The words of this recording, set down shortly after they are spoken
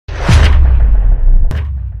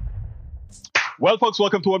Well, folks,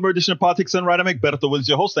 welcome to one more edition of Politics and Right. I'm Egberto Williams,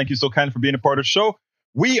 your host. Thank you so kind for being a part of the show.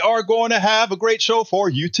 We are going to have a great show for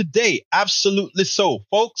you today. Absolutely so,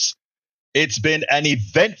 folks. It's been an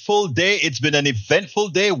eventful day. It's been an eventful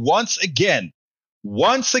day once again.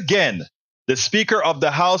 Once again, the Speaker of the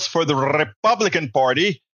House for the Republican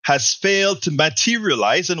Party has failed to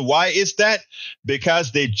materialize. And why is that?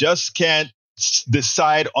 Because they just can't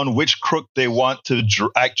decide on which crook they want to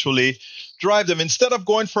actually drive them, instead of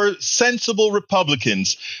going for sensible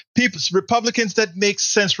Republicans, Republicans that make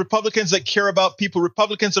sense, Republicans that care about people,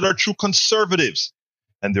 Republicans that are true conservatives.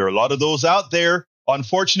 And there are a lot of those out there.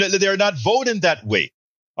 Unfortunately, they're not voting that way.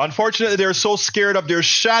 Unfortunately, they're so scared of their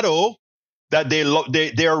shadow that they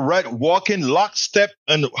are walking lockstep,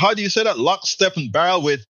 and how do you say that? Lockstep and barrel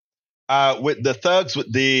with the thugs,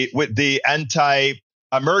 with the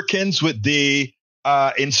anti-Americans, with the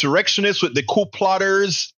insurrectionists, with the coup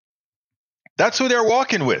plotters. That's who they're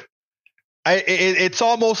walking with. It's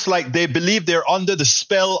almost like they believe they're under the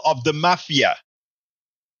spell of the mafia.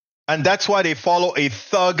 And that's why they follow a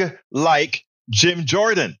thug like Jim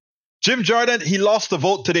Jordan. Jim Jordan, he lost the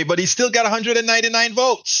vote today, but he still got 199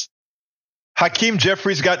 votes. Hakeem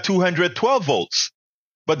Jeffries got 212 votes.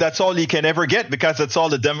 But that's all he can ever get, because that's all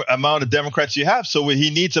the amount of Democrats you have. So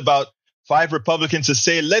he needs about 5 Republicans to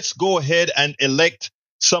say, let's go ahead and elect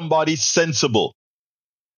somebody sensible.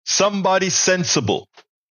 Somebody sensible.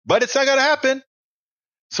 But it's not going to happen.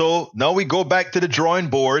 So now we go back to the drawing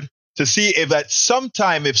board to see if at some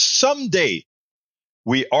time, if someday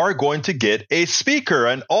we are going to get a speaker.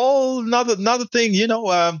 And another thing,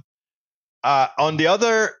 on the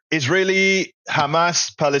other Israeli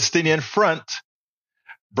Hamas Palestinian front,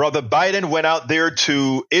 Brother Biden went out there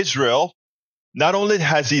to Israel. Not only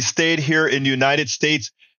has he stayed here in the United States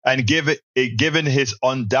and given his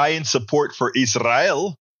undying support for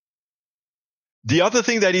Israel, the other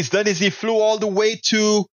thing that he's done is he flew all the way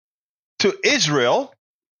to Israel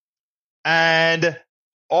and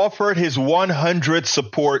offered his 100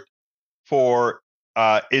 support for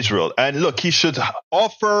Israel. And look, he should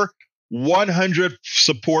offer 100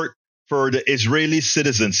 support for the Israeli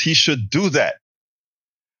citizens. He should do that.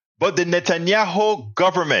 But the Netanyahu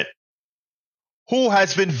government, who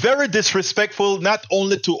has been very disrespectful not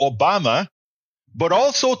only to Obama, but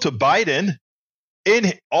also to Biden,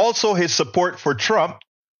 in also his support for Trump,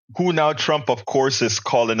 who now Trump, of course, is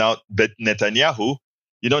calling out Netanyahu.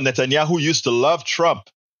 Netanyahu used to love Trump.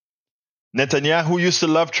 Netanyahu used to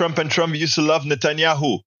love Trump, and Trump used to love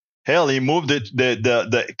Netanyahu. Hell, he moved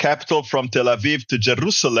the capital from Tel Aviv to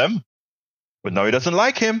Jerusalem, but now he doesn't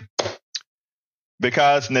like him,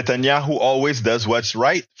 because Netanyahu always does what's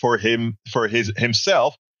right for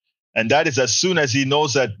himself. And that is, as soon as he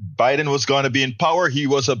knows that Biden was going to be in power, he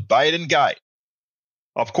was a Biden guy.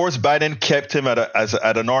 Of course, Biden kept him at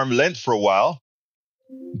an arm length for a while.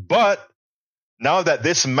 But now that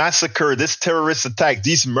this massacre, this terrorist attack,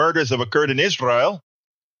 these murders have occurred in Israel,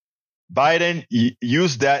 Biden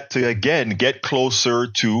used that to, again, get closer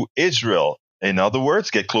to Israel. In other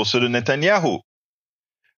words, get closer to Netanyahu.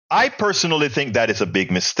 I personally think that is a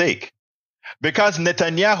big mistake, because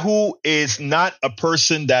Netanyahu is not a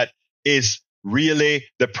person that is really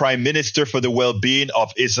the prime minister for the well-being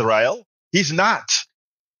of Israel. He's not.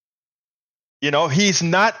 He's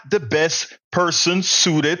not the best person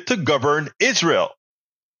suited to govern Israel.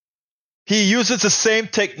 He uses the same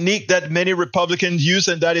technique that many Republicans use,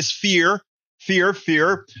 and that is fear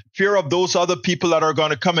of those other people that are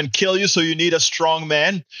going to come and kill you. So you need a strong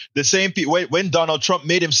man. The same when Donald Trump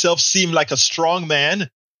made himself seem like a strong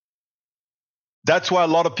man, that's why a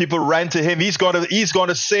lot of people ran to him. He's going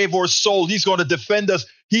to save our soul. He's going to defend us.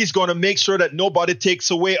 He's going to make sure that nobody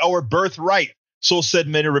takes away our birthright. So said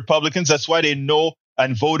many Republicans. That's why they know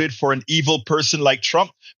and voted for an evil person like Trump,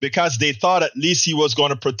 because they thought at least he was going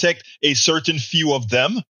to protect a certain few of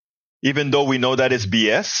them, even though we know that is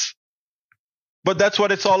BS. But that's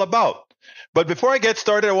what it's all about. But before I get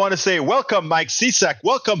started, I want to say welcome, Mike Cisak.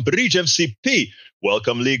 Welcome, Bridge MCP.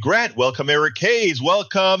 Welcome, Lee Grant. Welcome, Eric Hayes.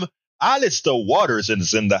 Welcome, Alistair Waters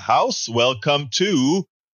is in the house. Welcome to,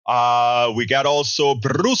 we got also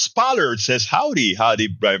Bruce Pollard says, howdy,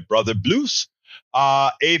 my brother Blues.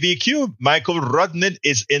 AVQ, Michael Rudnin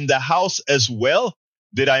is in the house as well.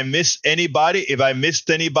 Did I miss anybody? If I missed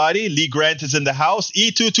anybody, Lee Grant is in the house.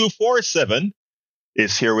 E2247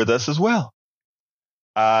 is here with us as well.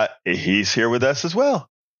 He's here with us as well.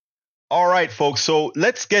 All right, folks. So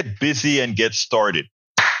let's get busy and get started.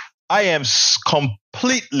 I am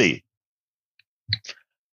completely,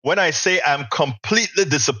 when I say I'm completely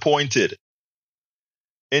disappointed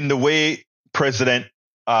in the way President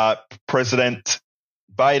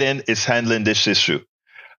Biden is handling this issue.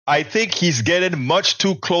 I think he's getting much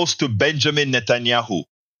too close to Benjamin Netanyahu.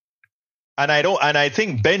 And I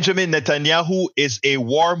think Benjamin Netanyahu is a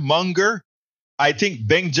warmonger. I think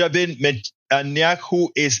Benjamin Netanyahu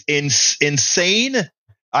is insane.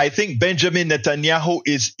 I think Benjamin Netanyahu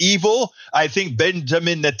is evil. I think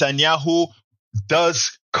Benjamin Netanyahu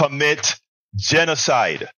does commit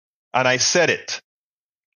genocide. And I said it.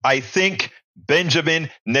 I think Benjamin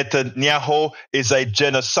Netanyahu is a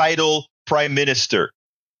genocidal prime minister.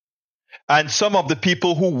 And some of the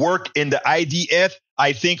people who work in the IDF,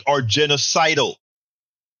 I think, are genocidal.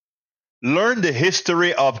 Learn the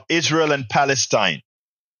history of Israel and Palestine.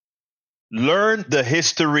 Learn the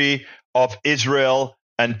history of Israel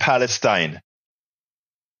and Palestine.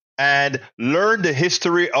 And learn the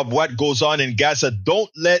history of what goes on in Gaza.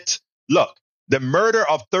 Look, the murder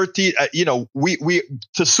of 30, we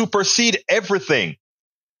to supersede everything,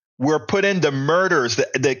 we're putting the murders,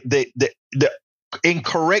 the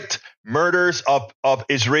incorrect murders of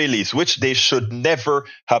Israelis, which they should never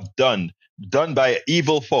have done by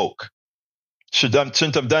evil folk.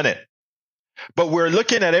 Shouldn't have done it. But we're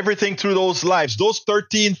looking at everything through those lives. Those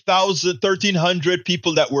 1,300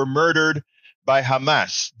 people that were murdered by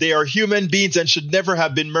Hamas, they are human beings and should never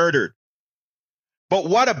have been murdered. But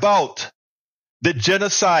what about the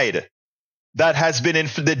genocide that has been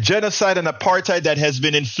the genocide and apartheid that has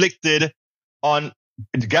been inflicted on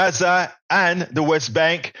Gaza and the West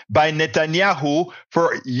Bank by Netanyahu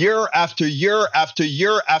for year after year after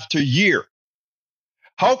year after year?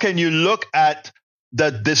 How can you look at the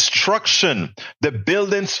destruction, the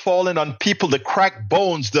buildings falling on people, the cracked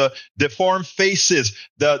bones, the deformed faces,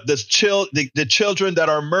 the children that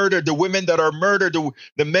are murdered, the women that are murdered,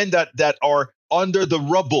 the men that are under the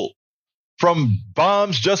rubble from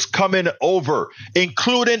bombs just coming over,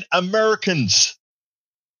 including Americans?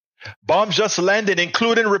 Bombs just landed,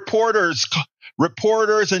 including reporters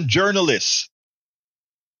and journalists.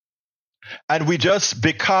 And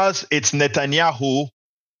because it's Netanyahu,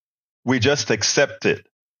 we just accept it.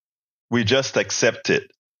 We just accept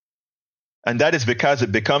it. And that is because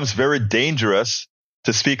it becomes very dangerous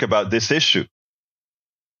to speak about this issue.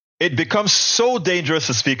 It becomes so dangerous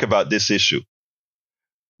to speak about this issue.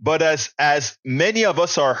 But as many of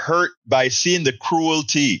us are hurt by seeing the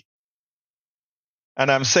cruelty, and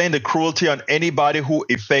I'm saying the cruelty on anybody who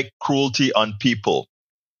effect cruelty on people.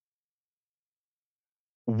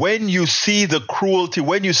 When you see the cruelty,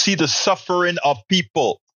 when you see the suffering of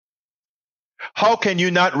people, how can you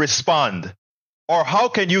not respond? Or how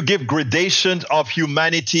can you give gradations of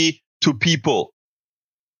humanity to people?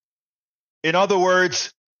 In other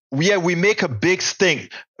words, we make a big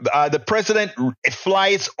stink. The president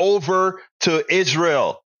flies over to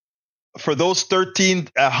Israel for those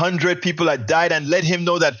 1,300 people that died and let him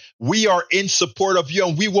know that we are in support of you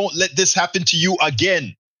and we won't let this happen to you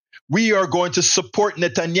again. We are going to support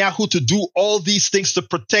Netanyahu to do all these things to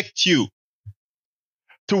protect you.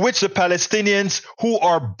 To which the Palestinians, who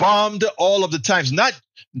are bombed all of the times, not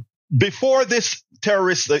before this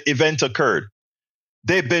terrorist event occurred,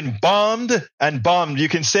 they've been bombed and bombed. You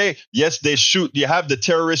can say, yes, they shoot. You have the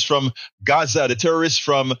terrorists from Gaza, the terrorists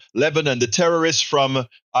from Lebanon, the terrorists from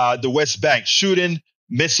the West Bank shooting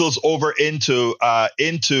missiles over into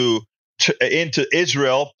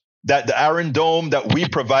Israel. That the Iron Dome that we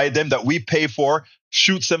provide them, that we pay for,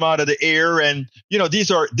 shoots them out of the air. And,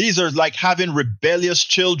 these are like having rebellious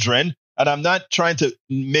children. And I'm not trying to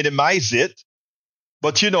minimize it,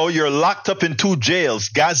 but, you're locked up in two jails,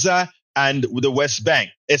 Gaza and the West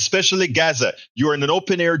Bank, especially Gaza. You're in an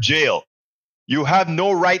open air jail. You have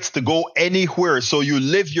no rights to go anywhere. So you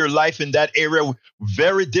live your life in that area.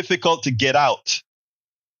 Very difficult to get out.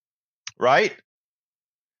 Right?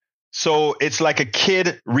 So it's like a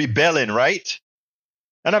kid rebelling, right?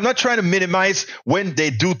 And I'm not trying to minimize when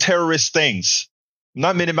they do terrorist things. I'm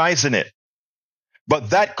not minimizing it.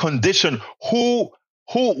 But that condition,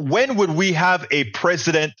 when would we have a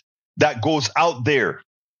president that goes out there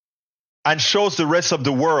and shows the rest of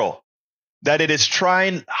the world that it is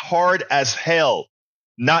trying hard as hell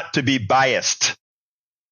not to be biased,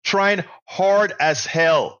 trying hard as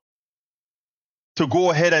hell to go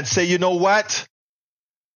ahead and say, you know what?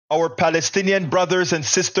 Our Palestinian brothers and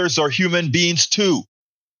sisters are human beings too.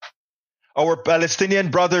 Our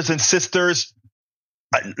Palestinian brothers and sisters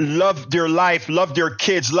love their life, love their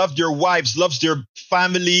kids, love their wives, love their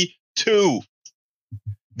family too.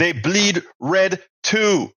 They bleed red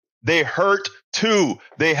too. They hurt too.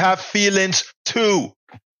 They have feelings too.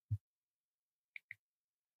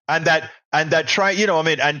 And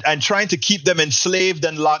trying to keep them enslaved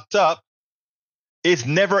and locked up is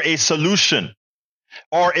never a solution.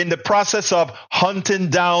 Or in the process of hunting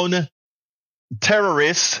down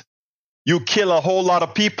terrorists, you kill a whole lot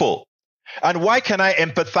of people. And why can I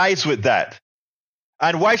empathize with that?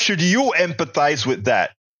 And why should you empathize with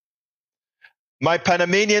that? My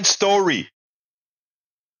Panamanian story.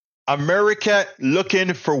 America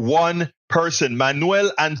looking for one person,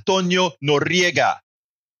 Manuel Antonio Noriega.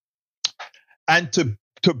 And to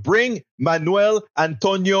bring Manuel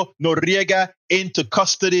Antonio Noriega into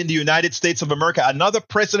custody in the United States of America, another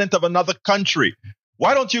president of another country.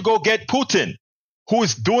 Why don't you go get Putin, who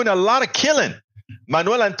is doing a lot of killing?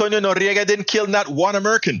 Manuel Antonio Noriega didn't kill not one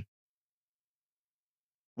American.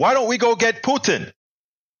 Why don't we go get Putin?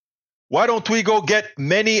 Why don't we go get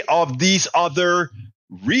many of these other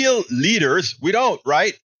real leaders? We don't,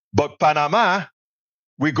 right? But Panama,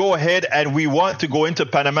 we go ahead and we want to go into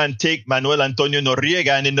Panama and take Manuel Antonio Noriega.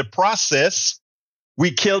 And in the process,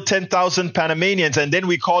 we kill 10,000 Panamanians and then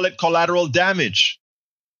we call it collateral damage.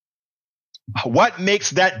 What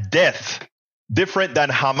makes that death different than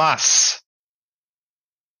Hamas?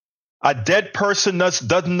 A dead person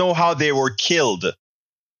doesn't know how they were killed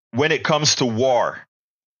when it comes to war,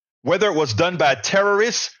 whether it was done by a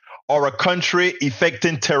terrorist or a country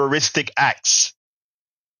effecting terroristic acts.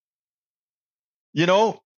 You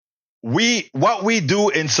know, what we do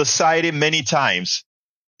in society many times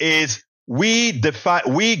is we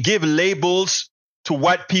give labels to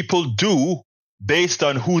what people do based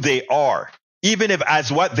on who they are, even if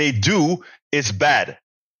as what they do is bad.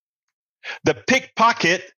 The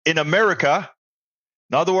pickpocket in America,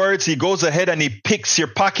 in other words, he goes ahead and he picks your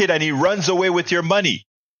pocket and he runs away with your money.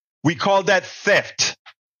 We call that theft.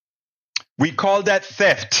 We call that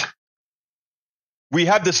theft. We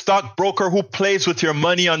have the stockbroker who plays with your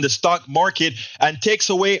money on the stock market and takes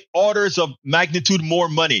away orders of magnitude more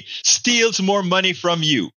money, steals more money from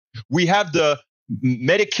you. We have the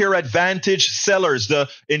Medicare Advantage sellers, the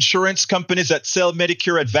insurance companies that sell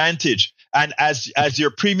Medicare Advantage. And as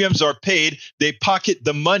your premiums are paid, they pocket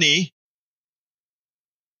the money.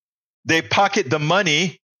 They pocket the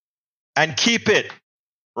money and keep it,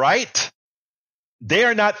 right? They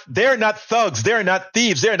are not thugs. They're not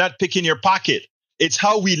thieves. They're not picking your pocket. It's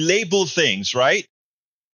how we label things, right?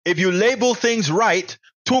 If you label things right,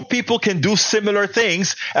 two people can do similar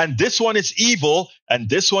things, and this one is evil, and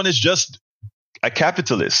this one is just a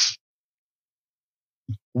capitalist.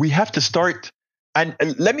 We have to start, and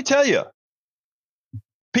let me tell you,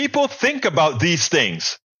 people think about these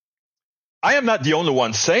things. I am not the only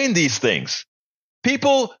one saying these things.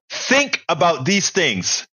 People think about these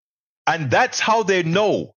things, and that's how they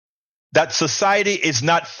know that society is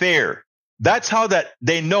not fair. That's how that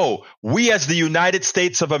they know we as the United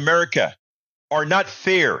States of America are not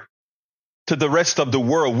fair to the rest of the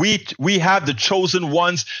world. We have the chosen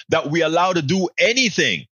ones that we allow to do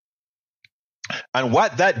anything. And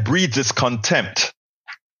what that breeds is contempt.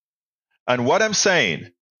 And what I'm saying,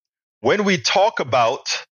 when we talk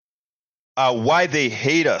about why they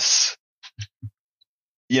hate us,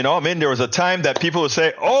 you know, I mean, there was a time that people would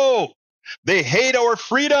say, oh, they hate our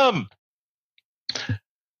freedom.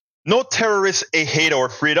 No terrorists hate our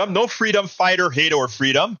freedom. No freedom fighter hate our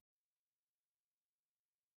freedom.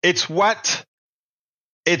 It's what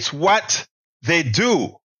they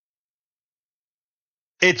do.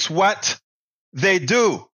 It's what they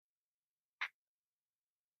do.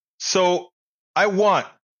 So I want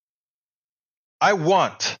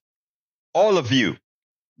all of you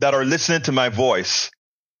that are listening to my voice,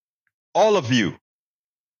 all of you,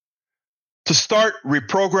 to start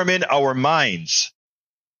reprogramming our minds.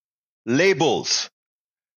 Labels.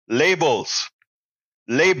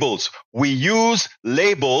 We use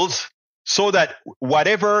labels so that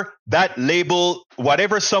whatever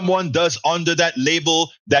someone does under that label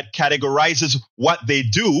that categorizes what they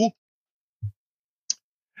do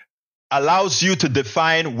allows you to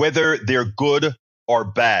define whether they're good or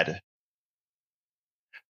bad.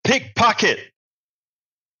 Pickpocket,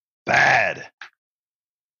 bad.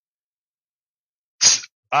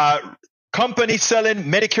 Company selling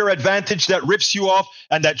Medicare Advantage that rips you off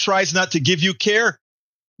and that tries not to give you care,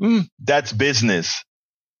 that's business.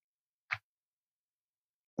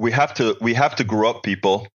 We have to grow up,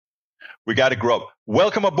 people. We got to grow up.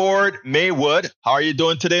 Welcome aboard, Maywood. How are you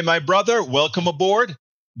doing today, my brother? Welcome aboard.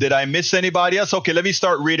 Did I miss anybody else? Okay, let me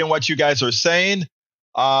start reading what you guys are saying.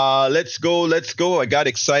 Let's go. I got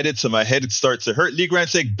excited, so my head starts to hurt. Lee Grant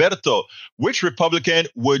saying, Berto, which Republican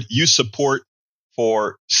would you support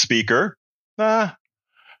for speaker? The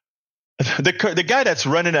guy that's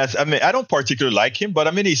running as, I mean, I don't particularly like him, but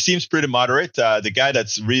I mean, he seems pretty moderate. The guy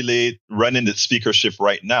that's really running the speakership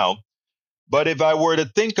right now. But if I were to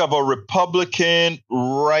think of a Republican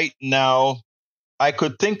right now, I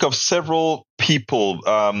could think of several people.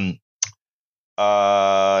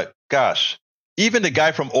 Gosh, even the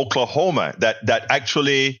guy from Oklahoma that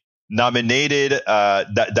actually nominated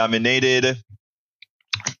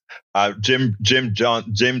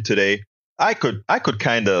Jim today. I could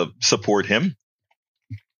kind of support him.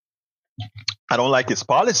 I don't like his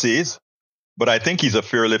policies, but I think he's a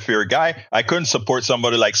fairly fair guy. I couldn't support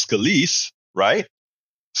somebody like Scalise, right?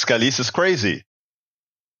 Scalise is crazy.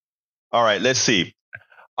 All right, let's see.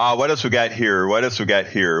 What else we got here?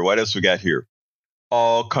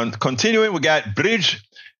 Continuing, we got Bridge,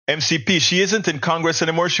 MCP. She isn't in Congress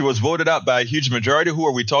anymore. She was voted out by a huge majority. Who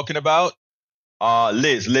are we talking about?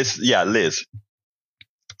 Liz.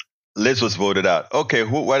 Liz was voted out. Okay,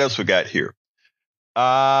 what else we got here?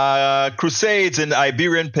 Crusades in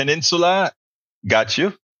Iberian Peninsula. Got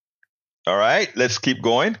you. All right, let's keep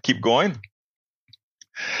going.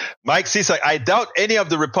 Mike says, I doubt any of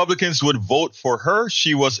the Republicans would vote for her.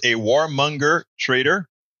 She was a warmonger traitor.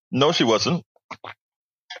 No, she wasn't.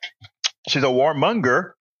 She's a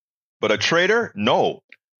warmonger, but a traitor? No.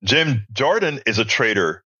 Jim Jordan is a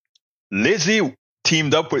traitor. Lizzie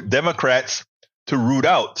teamed up with Democrats to root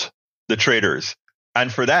out the traitors.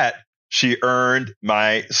 And for that, she earned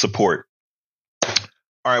my support.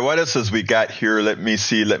 All right, what else has we got here? Let me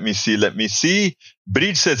see.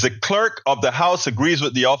 Bridge says the clerk of the House agrees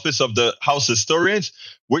with the Office of the House Historians,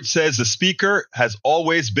 which says the Speaker has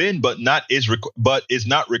always been, but is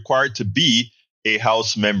not required to be a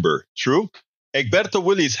House member. True. Egberto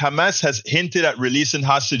Willis, Hamas has hinted at releasing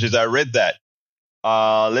hostages. I read that.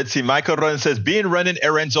 Let's see. Michael Run says being running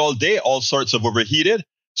errands all day, all sorts of overheated,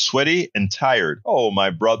 sweaty, and tired. Oh, my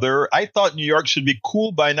brother. I thought New York should be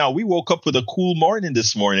cool by now. We woke up with a cool morning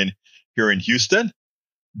this morning here in Houston.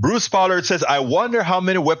 Bruce Pollard says, I wonder how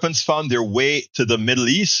many weapons found their way to the Middle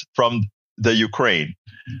East from the Ukraine.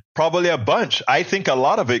 Probably a bunch. I think a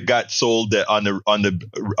lot of it got sold on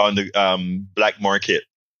the black market.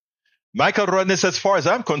 Michael Rodney, as far as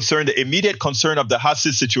I'm concerned, the immediate concern of the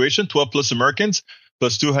hostage situation, 12 plus Americans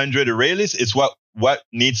plus 200 Israelis, is what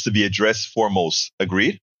needs to be addressed foremost.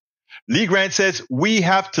 Agreed? Lee Grant says, we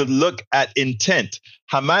have to look at intent.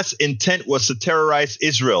 Hamas' intent was to terrorize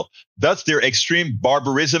Israel. That's their extreme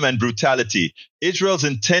barbarism and brutality. Israel's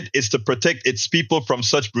intent is to protect its people from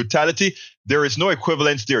such brutality. There is no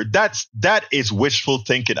equivalence there. That is wishful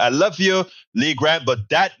thinking. I love you, Lee Grant, but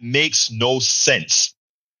that makes no sense.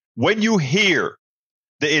 When you hear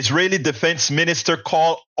the Israeli defense minister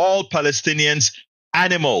call all Palestinians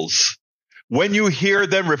animals, when you hear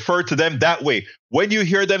them refer to them that way, when you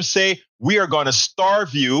hear them say, we are going to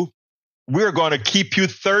starve you, we are going to keep you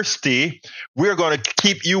thirsty, we are going to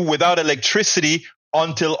keep you without electricity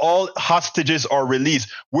until all hostages are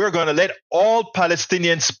released, we're going to let all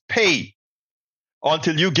Palestinians pay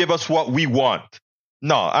until you give us what we want.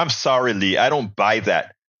 No, I'm sorry, Lee. I don't buy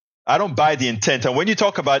that. I don't buy the intent. And when you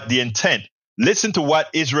talk about the intent, listen to what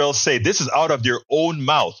Israel say. This is out of their own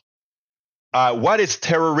mouth. What is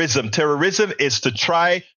terrorism? Terrorism is to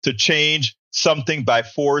try to change something by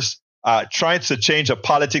force, trying to change a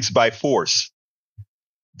politics by force.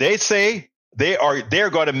 They say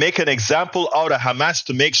they're going to make an example out of Hamas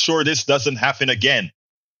to make sure this doesn't happen again.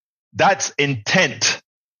 That's intent.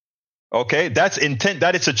 Okay, that's intent.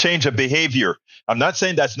 That is a change of behavior. I'm not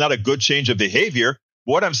saying that's not a good change of behavior.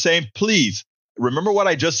 What I'm saying, please remember what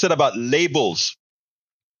I just said about labels.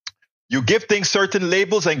 You give things certain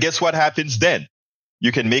labels, and guess what happens then?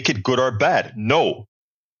 You can make it good or bad. No.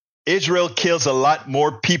 Israel kills a lot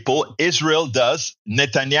more people. Israel does,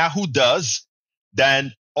 Netanyahu does,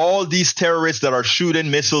 than all these terrorists that are shooting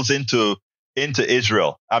missiles into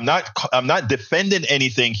Israel. I'm not defending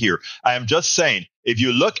anything here. I am just saying, if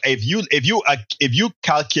you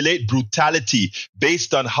calculate brutality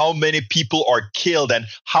based on how many people are killed and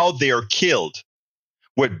how they are killed,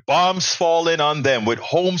 with bombs falling on them, with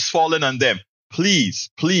homes falling on them, please,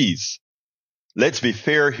 let's be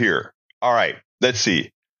fair here. All right, let's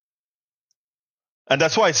see. And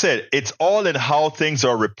that's why I said it's all in how things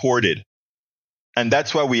are reported. And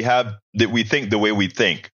that's why we think the way we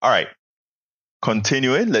think. All right.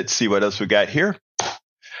 Continuing, let's see what else we got here.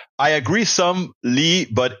 I agree some, Lee,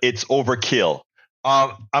 but it's overkill.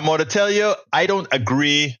 I'm going to tell you, I don't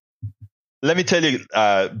agree. Let me tell you,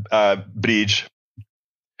 Bridge,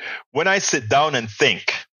 when I sit down and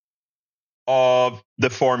think of the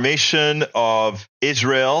formation of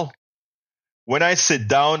Israel, when I sit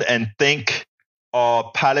down and think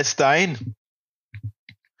of Palestine,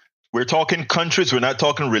 we're talking countries. We're not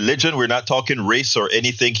talking religion. We're not talking race or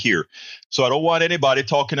anything here. So I don't want anybody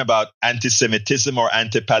talking about anti-Semitism or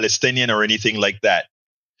anti-Palestinian or anything like that.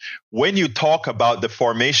 When you talk about the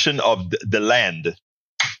formation of the land,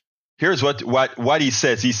 here's what he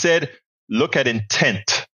says. He said, look at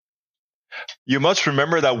intent. You must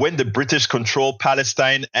remember that when the British controlled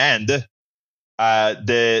Palestine and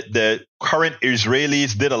the current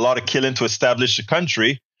Israelis did a lot of killing to establish the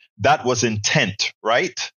country, that was intent,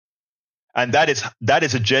 right? And that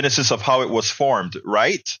is a genesis of how it was formed,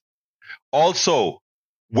 right? Also,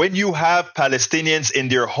 when you have Palestinians in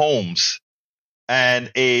their homes and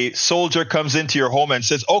a soldier comes into your home and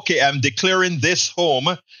says, okay, I'm declaring this home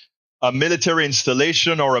a military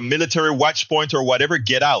installation or a military watch point or whatever,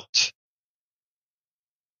 get out.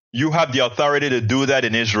 You have the authority to do that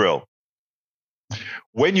in Israel.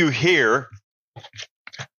 When you hear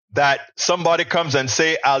that somebody comes and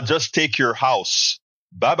say, I'll just take your house,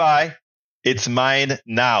 bye-bye, it's mine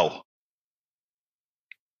now.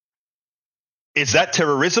 Is that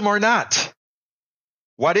terrorism or not?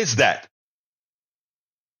 What is that?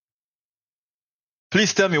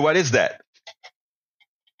 Please tell me, what is that?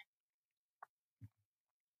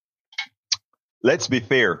 Let's be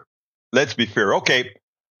fair. Okay,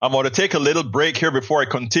 I'm going to take a little break here before I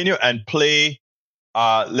continue and play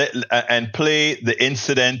the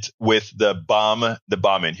incident with the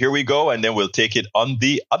bombing. Here we go, and then we'll take it on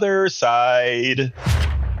the other side.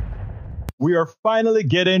 We are finally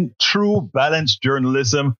getting true balanced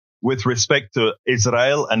journalism with respect to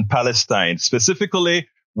Israel and Palestine, specifically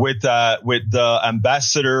with the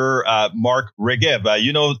ambassador Mark Regev.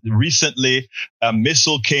 Recently a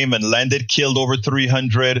missile came and landed, killed over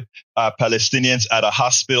 300 Palestinians at a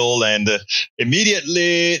hospital, and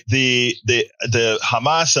immediately the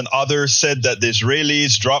Hamas and others said that the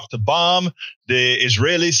Israelis dropped a bomb. The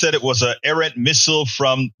Israelis said it was an errant missile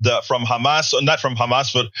from Hamas, or not from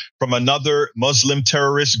Hamas, but from another Muslim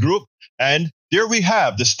terrorist group. And there we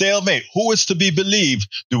have the stalemate. Who is to be believed?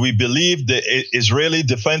 Do we believe the Israeli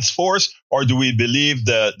Defense Force, or do we believe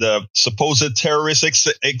the supposed terrorists?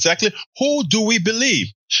 Exactly. Who do we believe?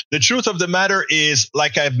 The truth of the matter is,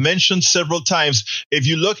 like I've mentioned several times, if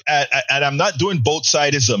you look at, and I'm not doing both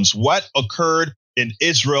sidisms, what occurred in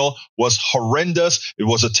Israel was horrendous. It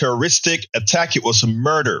was a terroristic attack. It was a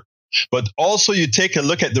murder. But also you take a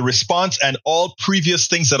look at the response and all previous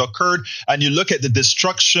things that occurred, and you look at the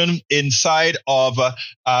destruction inside of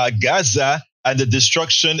Gaza and the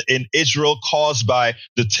destruction in Israel caused by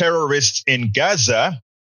the terrorists in Gaza.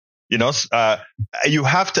 You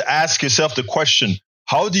have to ask yourself the question,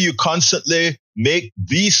 how do you constantly make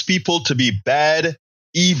these people to be bad,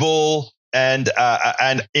 evil, and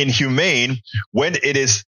inhumane when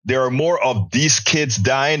there are more of these kids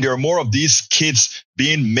dying, there are more of these kids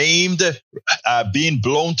being maimed, being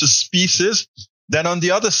blown to pieces than on the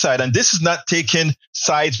other side. And this is not taking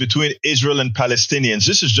sides between Israel and Palestinians.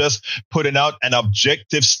 This is just putting out an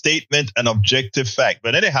objective statement, an objective fact.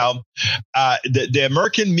 But anyhow, the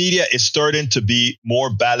American media is starting to be more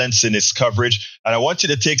balanced in its coverage. And I want you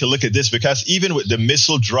to take a look at this, because even with the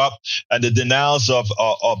missile drop and the denials of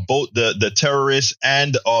both the terrorists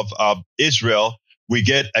and of Israel, we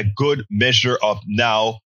get a good measure of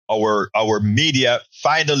now our media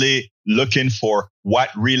finally looking for what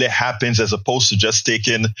really happens, as opposed to just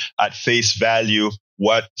taking at face value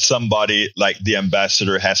what somebody like the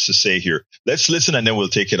ambassador has to say here. Let's listen, and then we'll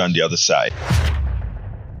take it on the other side.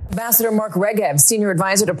 Ambassador Mark Regev, senior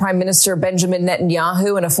advisor to Prime Minister Benjamin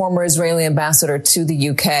Netanyahu and a former Israeli ambassador to the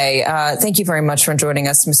UK. Thank you very much for joining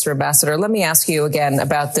us, Mr. Ambassador. Let me ask you again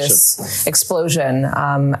about this explosion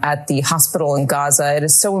at the hospital in Gaza. It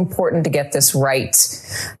is so important to get this right.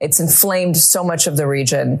 It's inflamed so much of the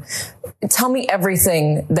region. Tell me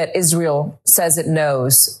everything that Israel says it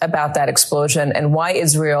knows about that explosion and why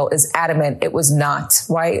Israel is adamant it was not.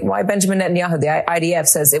 Why Benjamin Netanyahu, the IDF,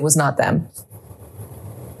 says it was not them.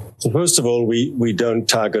 So first of all, we don't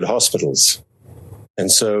target hospitals.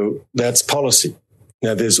 And so that's policy.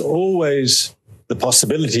 Now, there's always the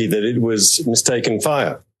possibility that it was mistaken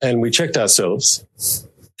fire. And we checked ourselves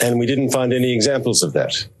and we didn't find any examples of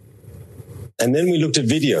that. And then we looked at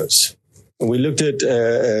videos. We looked at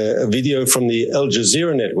a video from the Al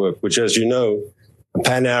Jazeera network, which, as you know, a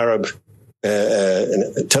pan-Arab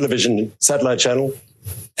television satellite channel.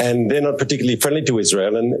 And they're not particularly friendly to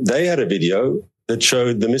Israel. And they had a video that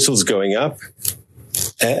showed the missiles going up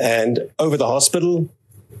and over the hospital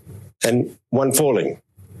and one falling.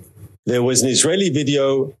 There was an Israeli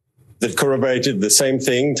video that corroborated the same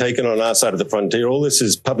thing taken on our side of the frontier. All this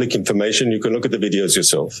is public information. You can look at the videos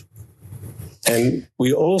yourself. And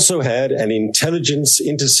we also had an intelligence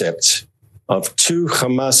intercept of 2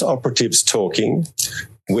 Hamas operatives talking,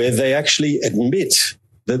 where they actually admit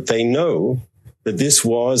that they know that this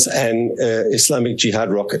was an Islamic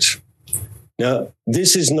Jihad rocket. Now,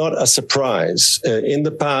 this is not a surprise. In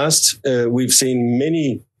the past, we've seen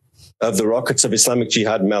many of the rockets of Islamic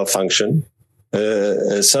Jihad malfunction.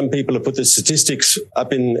 Some people have put the statistics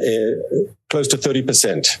up in close to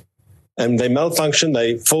 30%. And they malfunction,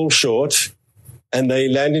 they fall short, and they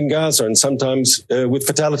land in Gaza, and sometimes with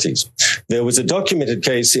fatalities. There was a documented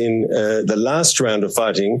case in the last round of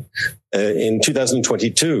fighting in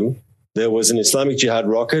 2022. There was an Islamic Jihad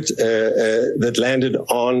rocket that landed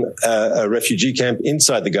on a refugee camp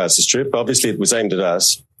inside the Gaza Strip. Obviously, it was aimed at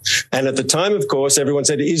us. And at the time, of course, everyone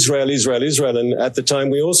said Israel, Israel, Israel. And at the time,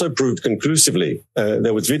 we also proved conclusively,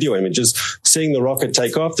 there was video images, seeing the rocket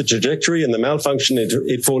take off, the trajectory and the malfunction,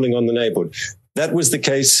 it falling on the neighborhood. That was the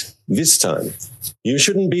case this time. You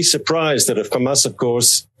shouldn't be surprised that if Hamas, of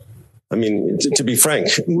course, I mean, to be frank,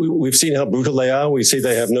 we've seen how brutal they are. We see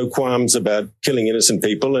they have no qualms about killing innocent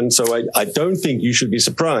people. And so I don't think you should be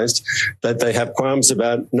surprised that they have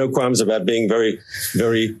no qualms about being very,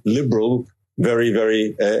 very liberal, very,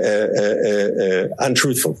 very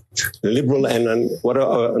untruthful. Liberal and what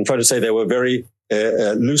I'm trying to say, they were very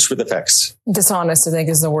loose with the facts. Dishonest, I think,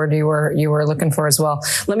 is the word you were looking for as well.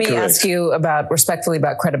 Let me Correct. ask you respectfully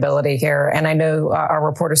about credibility here. And I know our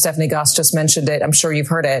reporter Stephanie Goss just mentioned it. I'm sure you've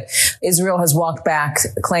heard it. Israel has walked back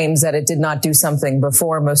claims that it did not do something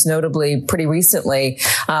before, most notably pretty recently,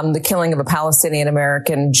 the killing of a Palestinian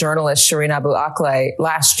American journalist, Shireen Abu Akleh,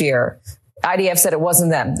 last year. IDF said it wasn't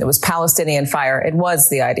them. It was Palestinian fire. It was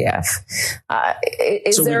the IDF.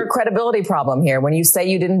 Is there a credibility problem here? When you say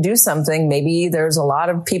you didn't do something, maybe there's a lot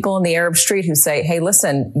of people in the Arab street who say, hey,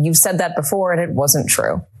 listen, you've said that before and it wasn't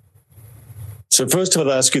true. So first of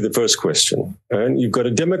all, I'll ask you the first question. And you've got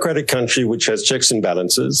a democratic country which has checks and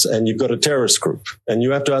balances, and you've got a terrorist group. And you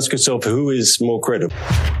have to ask yourself, who is more credible?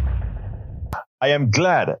 I am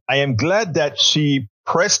glad that she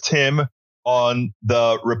pressed him on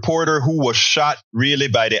the reporter who was shot really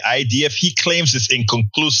by the IDF. He claims it's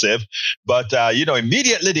inconclusive, but,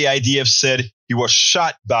 immediately the IDF said he was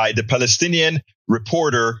shot by the Palestinian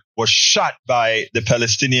reporter, was shot by the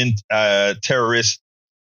Palestinian terrorist.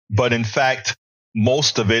 But in fact,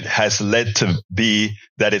 most of it has led to be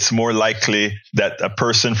that it's more likely that a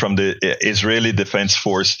person from the Israeli Defense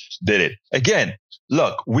Force did it. Again,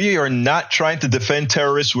 look, we are not trying to defend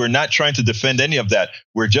terrorists. We're not trying to defend any of that.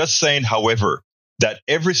 We're just saying, however, that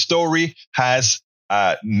every story has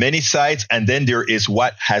many sides, and then there is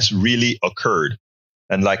what has really occurred.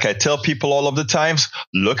 And like I tell people all of the times,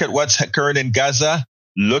 look at what's occurred in Gaza.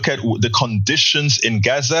 Look at the conditions in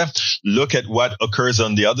Gaza. Look at what occurs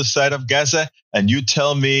on the other side of Gaza. And you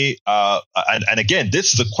tell me, and again,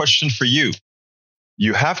 this is a question for you.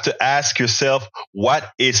 You have to ask yourself,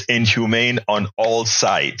 what is inhumane on all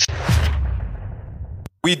sides?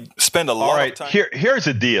 We spend a lot of time. Here's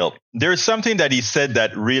the deal. There's something that he said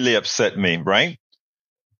that really upset me, right?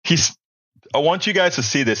 I want you guys to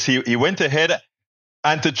see this. He went ahead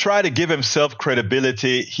and to try to give himself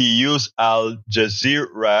credibility, he used Al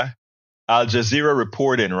Jazeera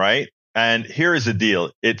reporting, right? And here is the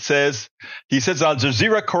deal. He says Al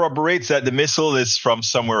Jazeera corroborates that the missile is from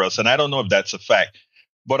somewhere else. And I don't know if that's a fact.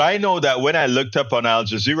 But I know that when I looked up on Al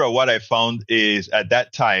Jazeera, what I found is at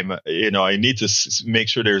that time, I need to make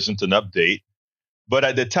sure there isn't an update. But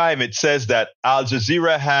at the time, it says that Al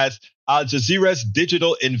Jazeera's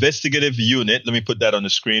digital investigative unit. Let me put that on the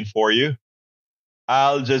screen for you.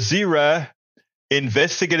 Al Jazeera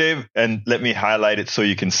investigative, and let me highlight it so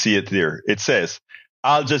you can see it there. It says,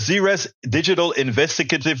 Al Jazeera's digital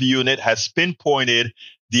investigative unit has pinpointed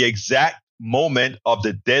the exact moment of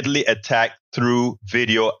the deadly attack through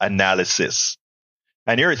video analysis.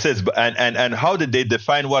 And here it says, and how did they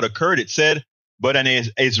define what occurred? It said, but an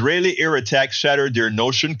Israeli air attack shattered their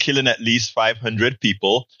notion, killing at least 500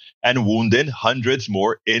 people and wounding hundreds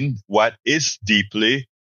more in what is deeply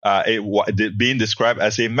being described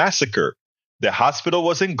as a massacre. The hospital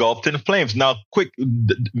was engulfed in flames. Now,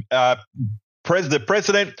 the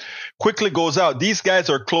president quickly goes out. These guys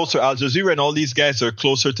are closer. Al Jazeera and all these guys are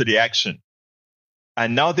closer to the action.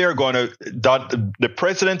 And now the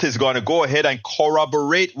president is going to go ahead and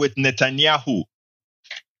corroborate with Netanyahu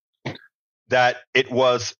that it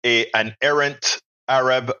was an errant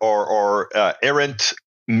Arab or errant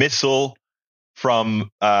missile from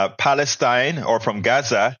Palestine or from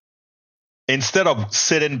Gaza, instead of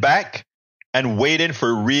sitting back and waiting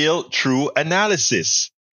for real, true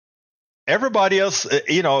analysis. Everybody else,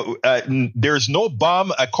 there's no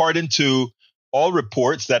bomb, according to all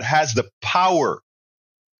reports, that has the power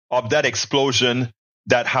of that explosion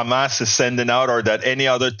that Hamas is sending out or that any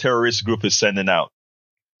other terrorist group is sending out.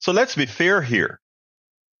 So let's be fair here.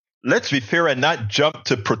 Let's be fair and not jump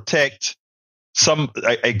to protect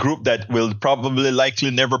a group that will probably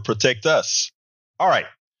likely never protect us. All right.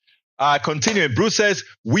 Continuing, Bruce says,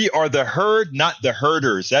 we are the herd, not the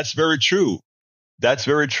herders. That's very true. That's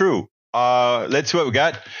very true. Let's see what we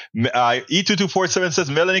got. E2247 says,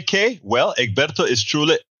 Melanie K. Well, Egberto is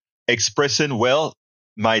truly expressing well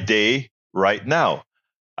my day right now.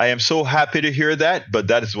 I am so happy to hear that, but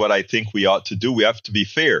that is what I think we ought to do. We have to be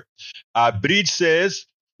fair. Bridge says,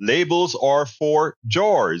 labels are for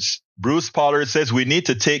jars. Bruce Pollard says, we need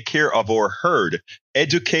to take care of our herd,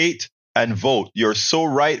 educate and vote. You're so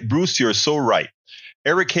right, Bruce. You're so right.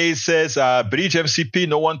 Eric Hayes says, Bridge MCP,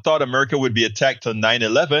 no one thought America would be attacked on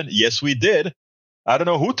 9/11. Yes, we did. I don't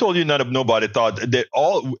know who told you nobody thought that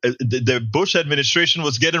the Bush administration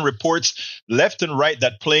was getting reports left and right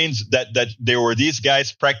that planes that there were these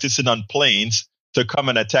guys practicing on planes to come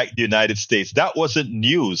and attack the United States. That wasn't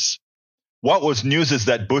news. What was news is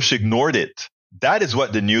that Bush ignored it. That is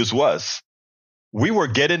what the news was. We were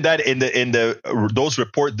getting that in those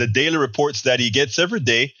reports, the daily reports that he gets every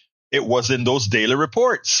day. It was in those daily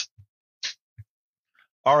reports.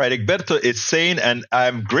 All right, Egberto is sane, and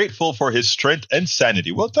I'm grateful for his strength and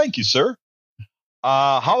sanity. Well, thank you, sir.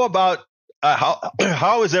 How about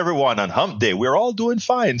how is everyone on Hump Day? We're all doing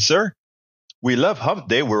fine, sir. We love Hump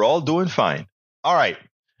Day. We're all doing fine. All right.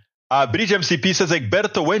 Bridge MCP says,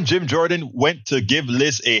 Egberto, when Jim Jordan went to give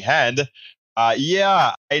Liz a hand,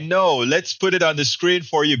 yeah, I know. Let's put it on the screen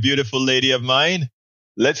for you, beautiful lady of mine.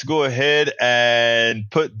 Let's go ahead and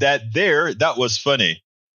put that there. That was funny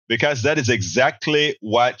because that is exactly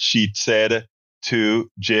what she said to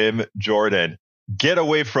Jim Jordan. Get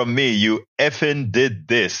away from me. You effing did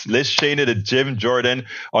this. Liz Cheney to Jim Jordan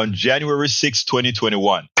on January 6,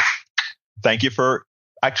 2021. Thank you for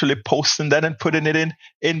actually posting that and putting it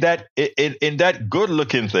in that good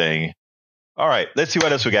looking thing. All right. Let's see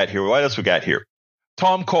what else we got here. What else we got here?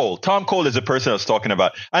 Tom Cole. Tom Cole is the person I was talking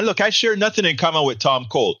about. And look, I share nothing in common with Tom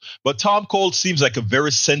Cole, but Tom Cole seems like a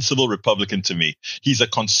very sensible Republican to me. He's a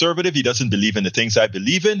conservative. He doesn't believe in the things I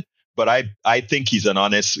believe in, but I think he's an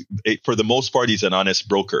honest, for the most part, he's an honest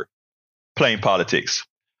broker playing politics.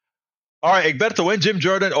 All right, Egberto, when Jim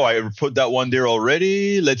Jordan, I put that one there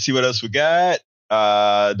already. Let's see what else we got.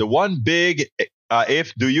 The one big,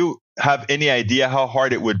 do you have any idea how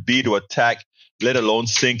hard it would be to attack, let alone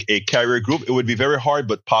sink a carrier group? It would be very hard,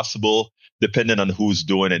 but possible, depending on who's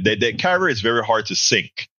doing it. The carrier is very hard to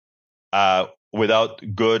sink without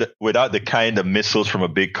the kind of missiles from a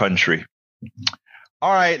big country.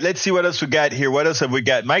 All right, let's see what else we got here. What else have we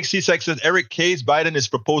got? Mike C-Sex says, Eric Case, Biden is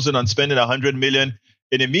proposing on spending $100 million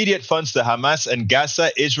in immediate funds to Hamas and Gaza.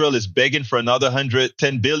 Israel is begging for another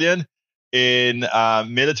 $110 billion in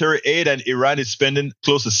military aid, and Iran is spending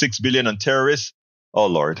close to $6 billion on terrorists. Oh,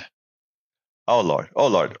 Lord. Oh, Lord. Oh,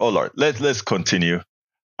 Lord. Oh, Lord. Let's continue.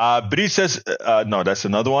 Bri says, no, that's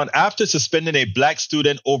another one. After suspending a black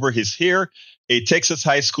student over his hair, a Texas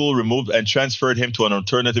high school removed and transferred him to an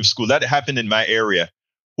alternative school. That happened in my area.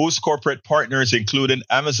 Whose corporate partners, including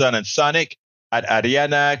Amazon and Sonic, at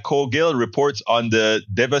Ariana Cogill, reports on the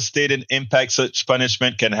devastating impact such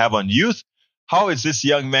punishment can have on youth. How is this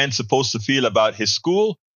young man supposed to feel about his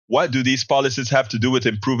school? What do these policies have to do with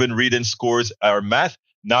improving reading scores or math?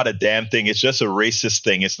 Not a damn thing. It's just a racist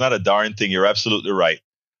thing. It's not a darn thing. You're absolutely right.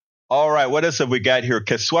 All right. What else have we got here?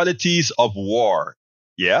 Casualties of war.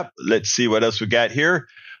 Yep. Let's see what else we got here.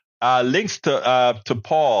 Links to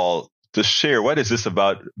Paul to share. What is this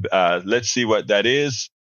about? Let's see what that is.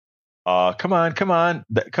 Come on.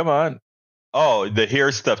 Oh, the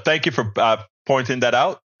hair stuff. Thank you for pointing that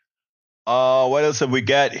out. What else have we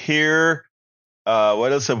got here? I'm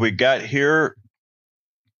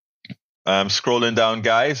scrolling down,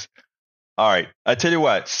 guys. All right. I tell you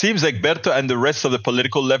what, seems like Berto and the rest of the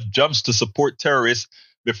political left jumps to support terrorists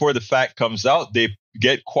before the fact comes out. They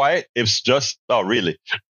get quiet. It's just, really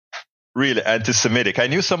anti-Semitic. I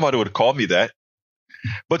knew somebody would call me that.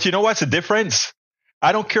 But you know what's the difference?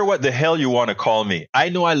 I don't care what the hell you want to call me. I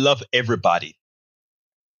know I love everybody.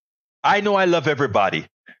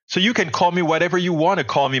 So you can call me whatever you want to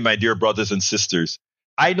call me, my dear brothers and sisters.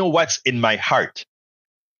 I know what's in my heart.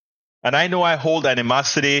 And I know I hold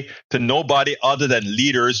animosity to nobody other than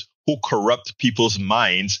leaders who corrupt people's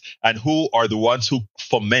minds and who are the ones who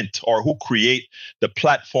foment or who create the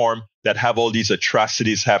platform that have all these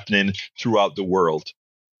atrocities happening throughout the world.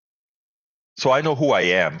 So I know who I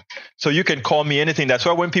am. So you can call me anything. That's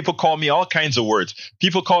why when people call me all kinds of words,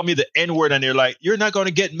 people call me the N-word and they're like, you're not going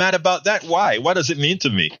to get mad about that. Why? What does it mean to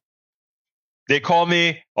me? They call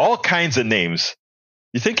me all kinds of names.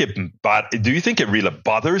 Do you think it really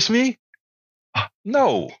bothers me?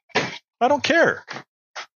 No, I don't care.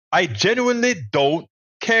 I genuinely don't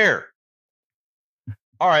care.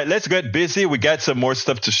 All right, let's get busy. We got some more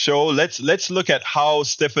stuff to show. Let's look at how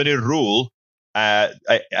Stephanie Rule and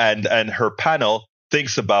her panel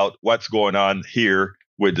thinks about what's going on here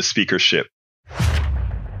with the speakership.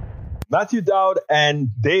 Matthew Dowd and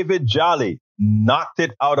David Jolly knocked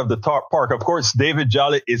it out of the park. Of course, David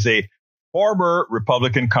Jolly is a former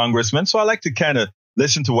Republican congressman, so I like to kind of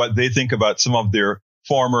listen to what they think about some of their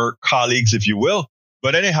former colleagues, if you will.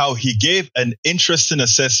 But anyhow, he gave an interesting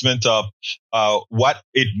assessment of what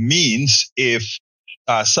it means if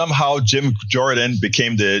somehow Jim Jordan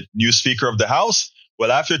became the new Speaker of the House.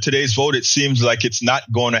 Well, after today's vote, it seems like it's not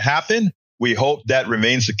going to happen. We hope that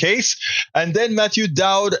remains the case. And then Matthew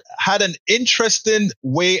Dowd had an interesting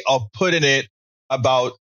way of putting it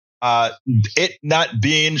about it not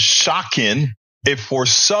being shocking if for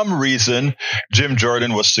some reason Jim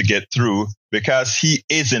Jordan was to get through, because he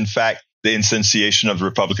is, in fact, the instantiation of the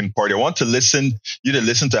Republican Party. I want to listen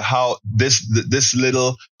to how this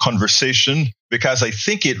little conversation, because I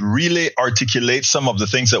think it really articulates some of the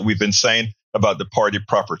things that we've been saying about the party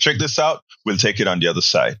proper. Check this out. We'll take it on the other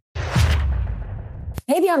side.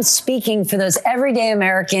 Maybe I'm speaking for those everyday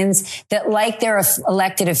Americans that like their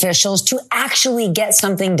elected officials to actually get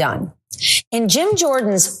something done. In Jim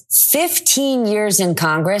Jordan's 15 years in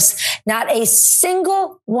Congress, not a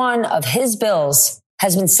single one of his bills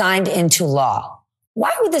has been signed into law.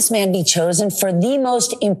 Why would this man be chosen for the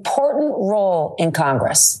most important role in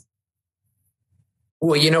Congress?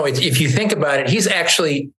 Well, if you think about it, he's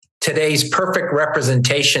actually today's perfect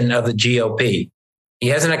representation of the GOP. He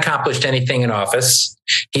hasn't accomplished anything in office.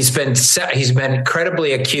 He's been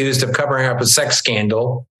credibly accused of covering up a sex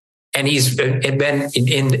scandal, and he's been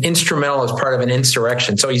instrumental as part of an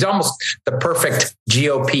insurrection. So he's almost the perfect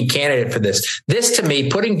GOP candidate for this. This, to me,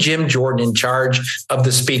 putting Jim Jordan in charge of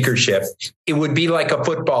the speakership, it would be like a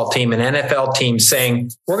football team, an NFL team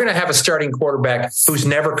saying, we're going to have a starting quarterback who's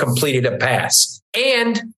never completed a pass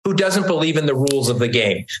and who doesn't believe in the rules of the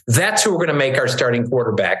game. That's who we're going to make our starting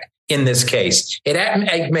quarterback in this case.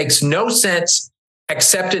 It makes no sense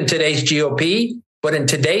except in today's GOP. But in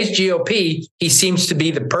today's GOP, he seems to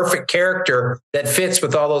be the perfect character that fits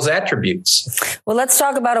with all those attributes. Well, let's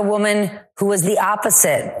talk about a woman who was the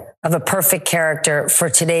opposite of a perfect character for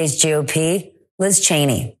today's GOP, Liz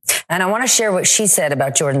Cheney. And I want to share what she said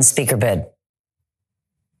about Jordan's speaker bid.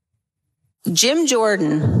 Jim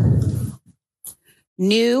Jordan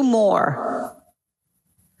knew more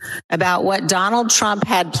about what Donald Trump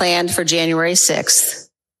had planned for January 6th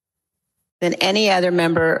than any other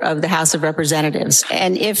member of the House of Representatives.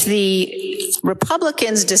 And if the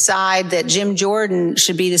Republicans decide that Jim Jordan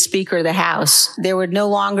should be the Speaker of the House, there would no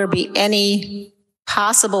longer be any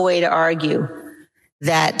possible way to argue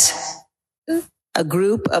that a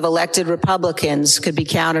group of elected Republicans could be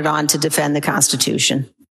counted on to defend the Constitution.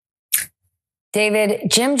 David,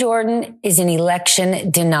 Jim Jordan is an election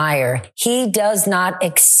denier. He does not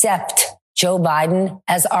accept Joe Biden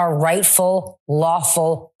as our rightful,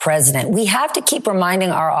 lawful president. We have to keep reminding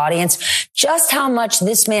our audience just how much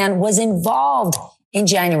this man was involved in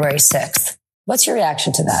January 6th. What's your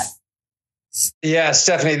reaction to that? Yeah,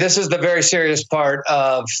 Stephanie, this is the very serious part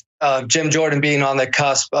of Jim Jordan being on the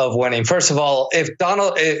cusp of winning. First of all,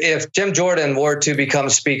 if Jim Jordan were to become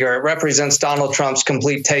Speaker, it represents Donald Trump's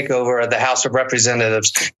complete takeover of the House of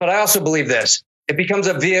Representatives. But I also believe this. It becomes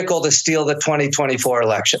a vehicle to steal the 2024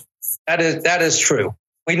 election. That is true.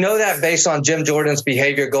 We know that based on Jim Jordan's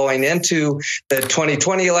behavior going into the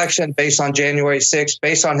 2020 election, based on January 6th,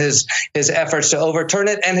 based on his efforts to overturn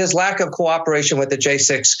it, and his lack of cooperation with the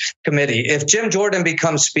J6 committee. If Jim Jordan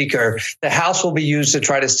becomes Speaker, the House will be used to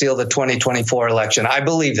try to steal the 2024 election. I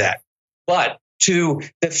believe that. But to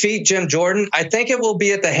defeat Jim Jordan, I think it will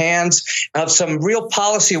be at the hands of some real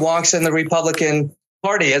policy wonks in the Republican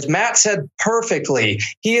Party. As Matt said perfectly,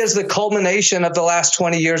 he is the culmination of the last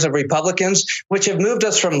 20 years of Republicans, which have moved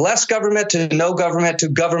us from less government to no government to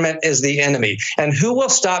government is the enemy. And who will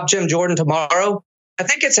stop Jim Jordan tomorrow? I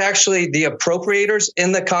think it's actually the appropriators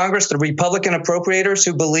in the Congress, the Republican appropriators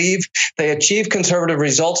who believe they achieve conservative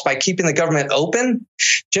results by keeping the government open.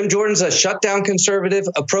 Jim Jordan's a shutdown conservative.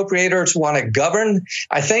 Appropriators want to govern.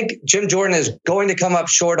 I think Jim Jordan is going to come up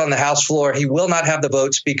short on the House floor. He will not have the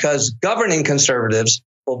votes because governing conservatives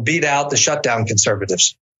will beat out the shutdown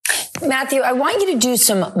conservatives. Matthew, I want you to do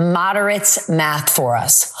some moderates math for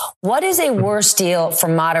us. What is a worse deal for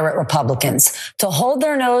moderate Republicans? To hold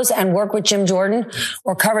their nose and work with Jim Jordan,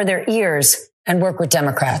 or cover their ears and work with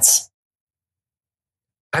Democrats?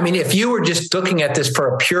 I mean, if you were just looking at this for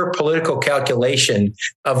a pure political calculation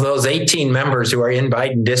of those 18 members who are in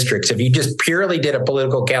Biden districts, if you just purely did a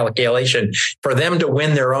political calculation for them to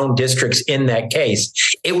win their own districts in that case,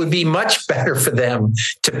 it would be much better for them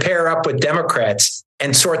to pair up with Democrats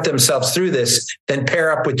and sort themselves through this than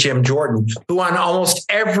pair up with Jim Jordan, who on almost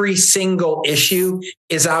every single issue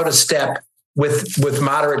is out of step with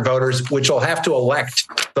moderate voters, which will have to elect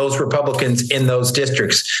those Republicans in those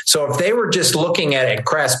districts. So if they were just looking at it,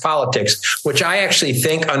 crass politics, which I actually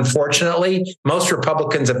think, unfortunately, most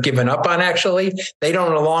Republicans have given up on, actually, they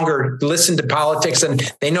don't no longer listen to politics and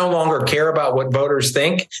they no longer care about what voters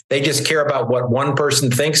think. They just care about what one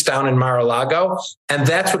person thinks down in Mar-a-Lago. And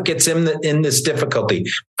that's what gets him in this difficulty.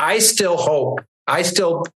 I still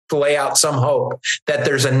lay out some hope that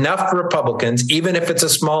there's enough Republicans, even if it's a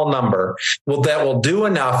small number, that will do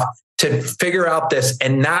enough to figure out this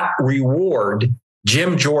and not reward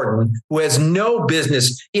Jim Jordan, who has no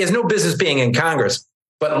business. He has no business being in Congress,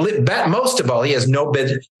 but most of all, he has no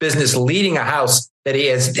business leading a House that he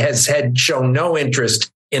has had shown no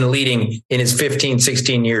interest in leading in his 15,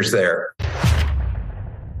 16 years there.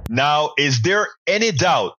 Now, is there any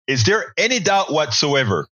doubt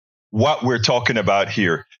whatsoever what we're talking about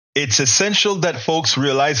here? It's essential that folks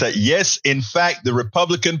realize that, yes, in fact, the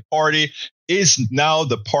Republican Party is now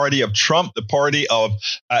the party of Trump. The party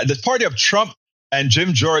of Trump and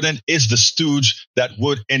Jim Jordan is the stooge that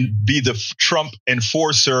would be the Trump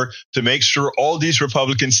enforcer to make sure all these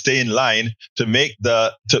Republicans stay in line to make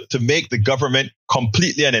the government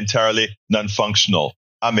completely and entirely non-functional.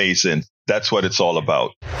 Amazing. That's what it's all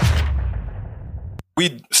about.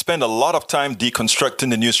 We spend a lot of time deconstructing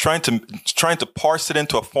the news, trying to parse it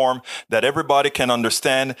into a form that everybody can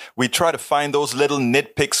understand. We try to find those little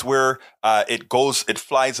nitpicks where it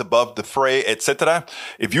flies above the fray, etc.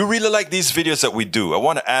 If you really like these videos that we do, I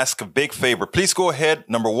want to ask a big favor. Please go ahead.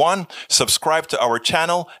 Number one, subscribe to our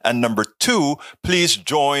channel. And number two, please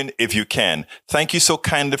join if you can. Thank you so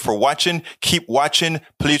kindly for watching. Keep watching.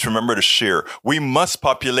 Please remember to share. We must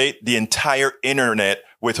populate the entire internet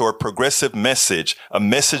with our progressive message, a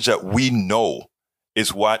message that we know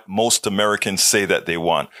is what most Americans say that they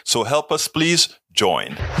want. So help us, please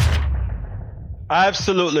join.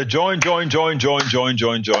 Absolutely. Join.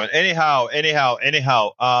 Anyhow.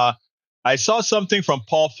 I saw something from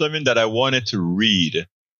Paul Fleming that I wanted to read.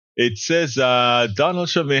 It says, Donald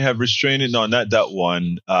Trump may have restrained it. No, not that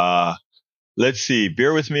one. Let's see.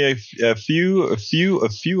 Bear with me a few.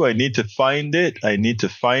 I need to find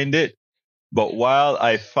it. But while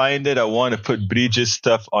I find it, I want to put Bridget's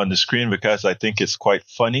stuff on the screen because I think it's quite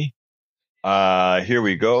funny. Here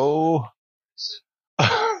we go.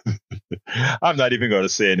 I'm not even going to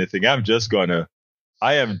say anything. I am just going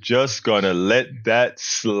to let that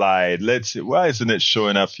slide. Let's see. Why isn't it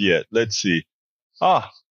showing up yet? Let's see.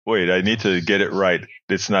 Wait, I need to get it right.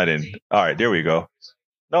 It's not in. All right, there we go.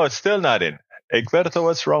 No, it's still not in. Egberto,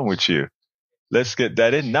 what's wrong with you? Let's get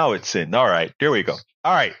that in. Now it's in. All right, there we go.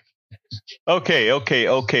 All right.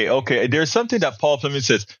 Okay. There's something that Paul Fleming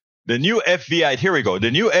says. The new FBI, here we go.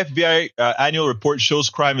 The new FBI annual report shows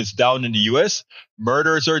crime is down in the U.S.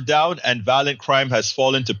 Murders are down and violent crime has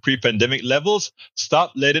fallen to pre-pandemic levels.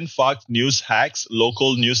 Stop letting Fox News hacks,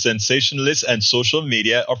 local news sensationalists, and social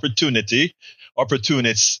media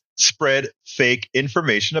opportunists spread fake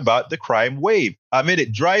information about the crime wave. I mean,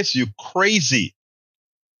 it drives you crazy.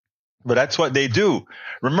 But that's what they do.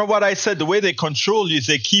 Remember what I said? The way they control you is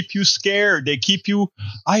they keep you scared.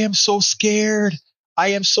 I am so scared.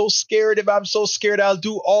 If I'm so scared, I'll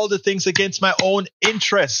do all the things against my own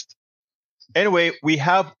interest. Anyway, we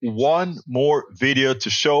have one more video to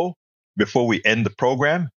show before we end the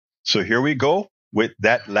program. So here we go with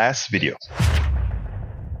that last video.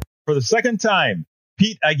 For the second time,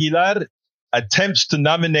 Pete Aguilar attempts to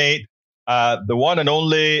nominate the one and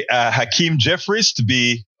only Hakeem Jeffries to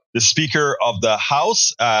be the Speaker of the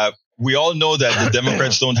House. We all know that the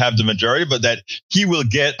Democrats don't have the majority, but that he will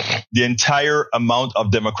get the entire amount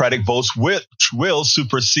of Democratic votes, which will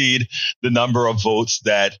supersede the number of votes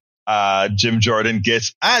that Jim Jordan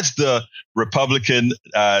gets as the Republican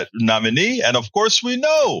nominee. And of course, we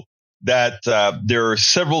know that there are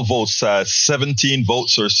several votes, 17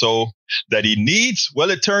 votes or so that he needs. Well,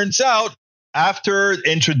 it turns out after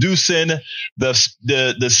introducing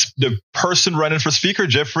the person running for Speaker,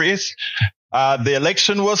 Jeffries, the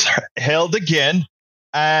election was held again,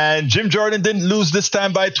 and Jim Jordan didn't lose this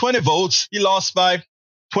time by 20 votes. He lost by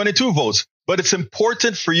 22 votes. But it's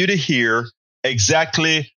important for you to hear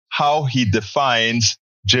exactly how he defines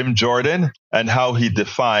Jim Jordan and how he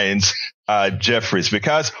defines Jeffries,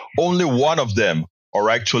 because only one of them are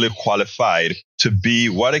actually qualified to be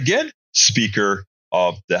what again? Speaker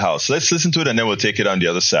of the House. Let's listen to it and then we'll take it on the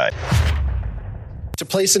other side. To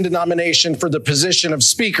place into nomination for the position of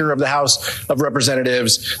Speaker of the House of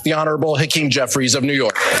Representatives, the Honorable Hakeem Jeffries of New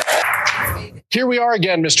York. Here we are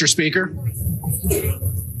again, Mr. Speaker.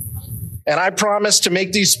 And I promise to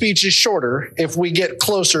make these speeches shorter if we get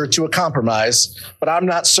closer to a compromise, but I'm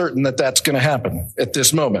not certain that that's going to happen at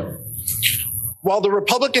this moment. While the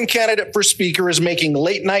Republican candidate for Speaker is making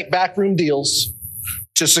late-night backroom deals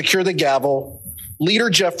to secure the gavel,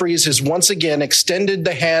 Leader Jeffries has once again extended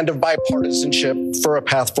the hand of bipartisanship for a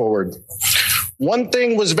path forward. One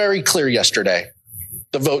thing was very clear yesterday: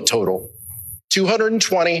 the vote total,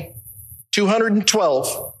 220,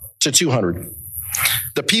 212 to 200.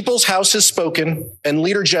 The People's House has spoken, and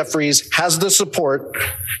Leader Jeffries has the support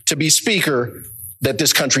to be Speaker that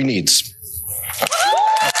this country needs.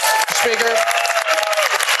 Speaker.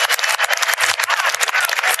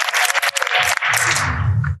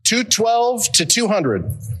 $212 to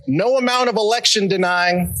 200. No amount of election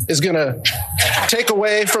denying is going to take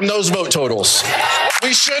away from those vote totals.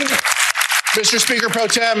 We shouldn't, Mr. Speaker Pro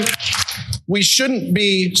Tem, we shouldn't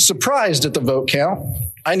be surprised at the vote count.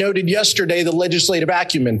 I noted yesterday the legislative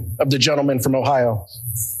acumen of the gentleman from Ohio.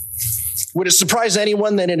 Would it surprise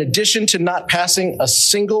anyone that in addition to not passing a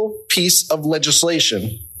single piece of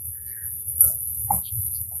legislation,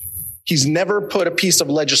 he's never put a piece of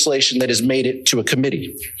legislation that has made it to a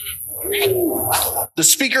committee? The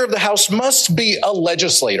Speaker of the House must be a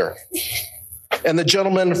legislator, and the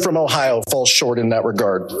gentleman from Ohio falls short in that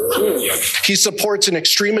regard. He supports an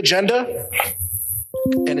extreme agenda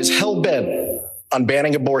and is hell-bent on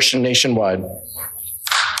banning abortion nationwide,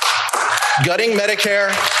 gutting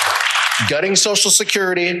Medicare, gutting Social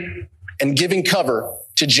Security, and giving cover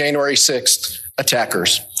to January 6th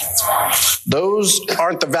attackers. Those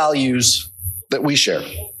aren't the values that we share.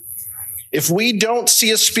 If we don't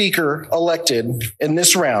see a speaker elected in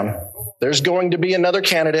this round, there's going to be another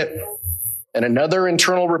candidate and another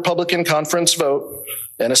internal Republican conference vote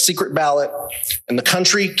and a secret ballot, and the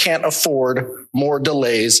country can't afford more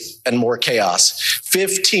delays and more chaos.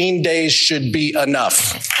 15 days should be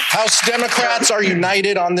enough. House Democrats are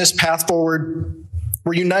united on this path forward.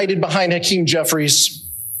 We're united behind Hakeem Jeffries,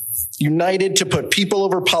 united to put people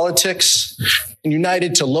over politics, and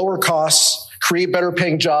united to lower costs, create better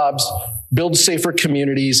paying jobs, build safer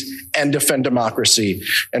communities, and defend democracy.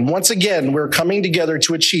 And once again, we're coming together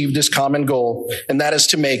to achieve this common goal, and that is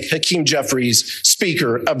to make Hakeem Jeffries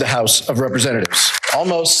Speaker of the House of Representatives.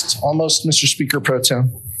 Almost, Mr. Speaker Pro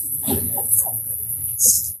Tem.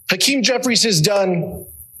 Hakeem Jeffries has done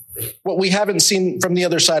what we haven't seen from the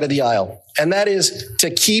other side of the aisle, and that is to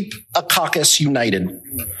keep a caucus united.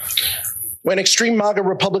 When extreme MAGA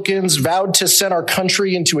Republicans vowed to send our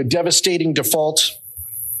country into a devastating default,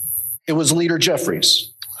 it was Leader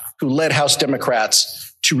Jeffries who led House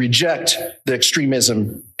Democrats to reject the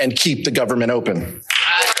extremism and keep the government open.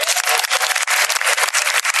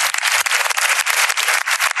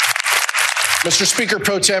 Mr. Speaker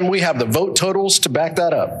Pro Tem, we have the vote totals to back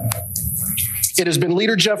that up. It has been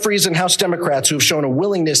Leader Jeffries and House Democrats who have shown a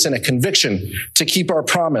willingness and a conviction to keep our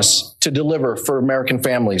promise to deliver for American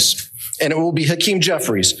families. And it will be Hakeem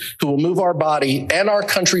Jeffries who will move our body and our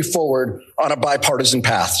country forward on a bipartisan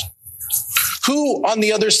path. Who on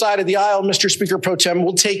the other side of the aisle, Mr. Speaker Pro Tem,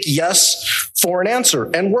 will take yes for an answer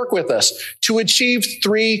and work with us to achieve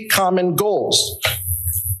three common goals.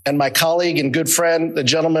 And my colleague and good friend, the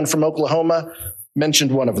gentleman from Oklahoma,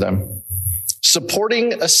 mentioned one of them: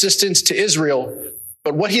 supporting assistance to Israel.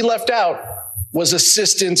 But what he left out was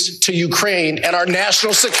assistance to Ukraine and our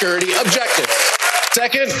national security objectives.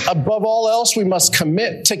 Second, above all else, we must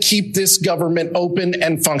commit to keep this government open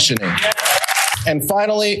and functioning. And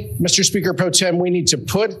finally, Mr. Speaker Pro Tem, we need to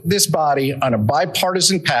put this body on a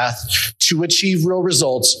bipartisan path to achieve real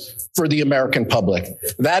results for the American public.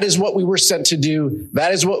 That is what we were sent to do.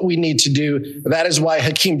 That is what we need to do. That is why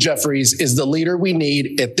Hakeem Jeffries is the leader we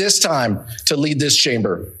need at this time to lead this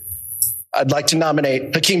chamber. I'd like to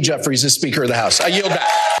nominate Hakeem Jeffries as Speaker of the House. I yield back.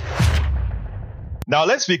 Now,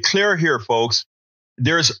 let's be clear here, folks.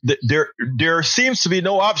 There seems to be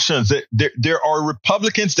no options. There are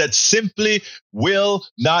Republicans that simply will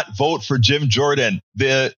not vote for Jim Jordan.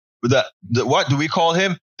 The what do we call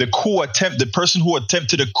him? The coup attempt, the person who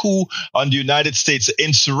attempted a coup on the United States, the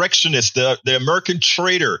insurrectionist, the American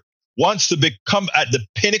traitor, wants to become at the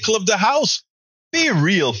pinnacle of the House. Be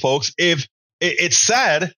real, folks. If it's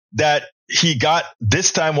sad that he got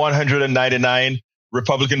this time 199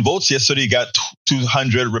 Republican votes. Yesterday, he got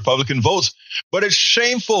 200 Republican votes. But it's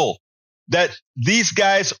shameful that these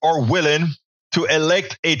guys are willing to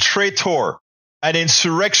elect a traitor, an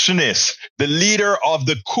insurrectionist, the leader of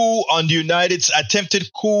the attempted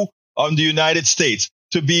coup on the United States,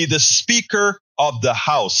 to be the Speaker of the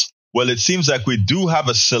House. Well, it seems like we do have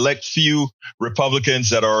a select few Republicans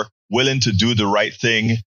that are willing to do the right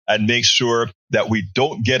thing and make sure that we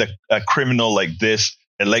don't get a criminal like this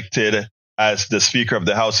elected as the Speaker of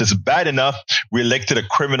the House. It's bad enough we elected a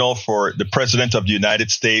criminal for the President of the United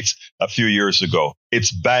States a few years ago.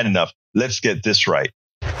 It's bad enough. Let's get this right.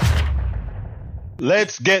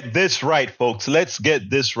 Let's get this right, folks. Let's get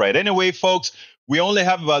this right. Anyway, folks, we only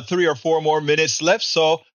have about 3 or 4 more minutes left,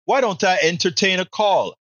 so why don't I entertain a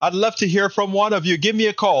call? I'd love to hear from one of you. Give me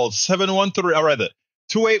a call,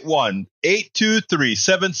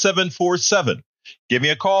 281-823-7747. Give me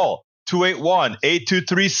a call,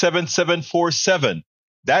 281-823-7747.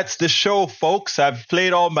 That's the show, folks. I've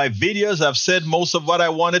played all my videos. I've said most of what I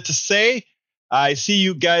wanted to say. I see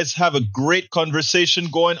you guys have a great conversation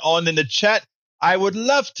going on in the chat. I would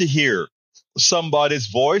love to hear somebody's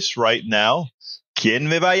voice right now. ¿Quién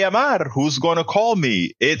me va a llamar? Who's going to call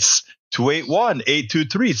me? It's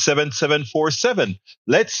 281-823-7747.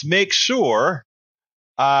 Let's make sure.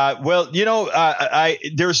 There's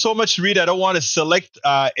so much to read. I don't want to select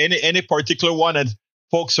any particular one, and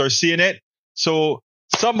folks are seeing it. So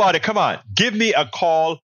somebody, come on, give me a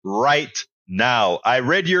call right now. I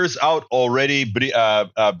read yours out already,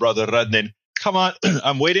 Brother Radnin. Come on,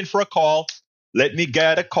 I'm waiting for a call. Let me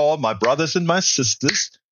get a call, my brothers and my sisters.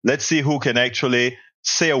 Let's see who can actually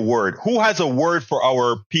say a word. Who has a word for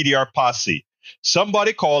our PDR posse?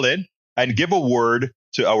 Somebody call in and give a word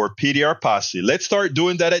to our PDR posse. Let's start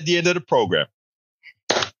doing that at the end of the program.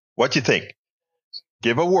 What do you think?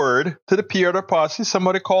 Give a word to the PDR posse.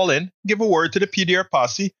 Somebody call in. Give a word to the PDR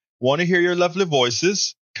posse. Want to hear your lovely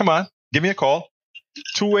voices? Come on, give me a call.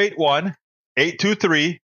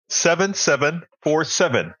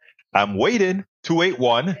 281-823-7747. I'm waiting.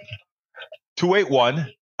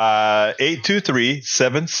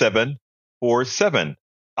 281-823-7747.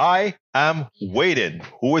 I am waiting.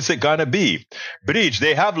 Who is it gonna be? Bridge,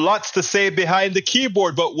 they have lots to say behind the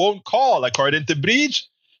keyboard, but won't call, according to Bridge.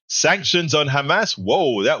 Sanctions on Hamas.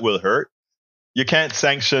 Whoa, that will hurt. You can't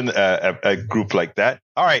sanction a group like that.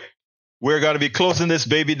 All right, we're gonna be closing this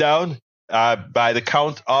baby down by the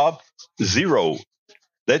count of 0.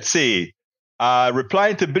 Let's see.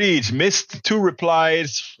 Replying to Bridge, missed 2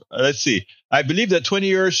 replies. Let's see. I believe that 20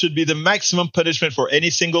 years should be the maximum punishment for any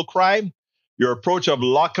single crime. Your approach of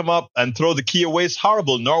lock them up and throw the key away is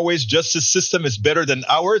horrible. Norway's justice system is better than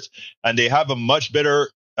ours, and they have a much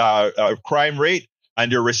better crime rate,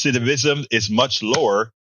 and their recidivism is much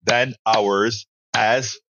lower than ours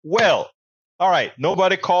as well. All right,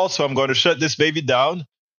 nobody called, so I'm going to shut this baby down.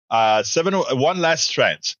 One last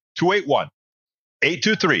chance.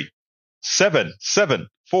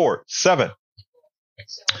 281-823-7747.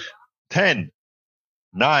 10,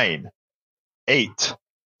 9, 8,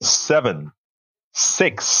 7,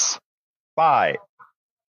 6, 5,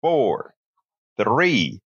 4,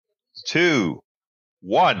 3, 2,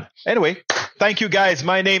 1. Anyway, thank you guys.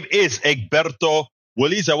 My name is Egberto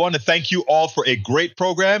Willies. I want to thank you all for a great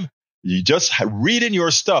program. You just reading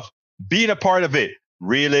your stuff, being a part of it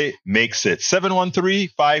really makes it.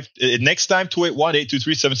 713-5. Next time,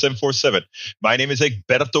 281-823-7747. My name is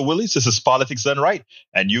Egberto Willies. This is Politics Done Right.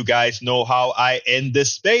 And you guys know how I end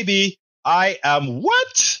this baby. I am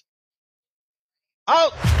what?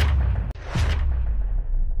 Out.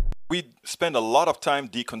 We spend a lot of time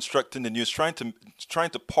deconstructing the news, trying to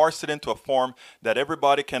parse it into a form that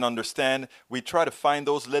everybody can understand. We try to find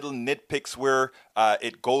those little nitpicks where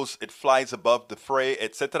it flies above the fray,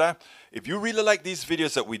 etc. If you really like these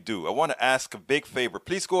videos that we do, I want to ask a big favor.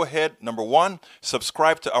 Please go ahead. Number 1,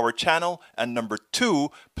 subscribe to our channel. And number 2,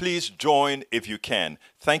 please join if you can.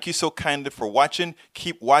 Thank you so kindly for watching.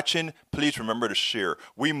 Keep watching. Please remember to share.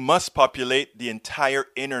 We must populate the entire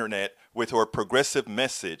internet with our progressive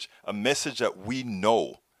message, a message that we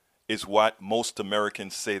know is what most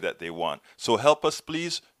Americans say that they want. So help us,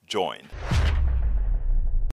 please join.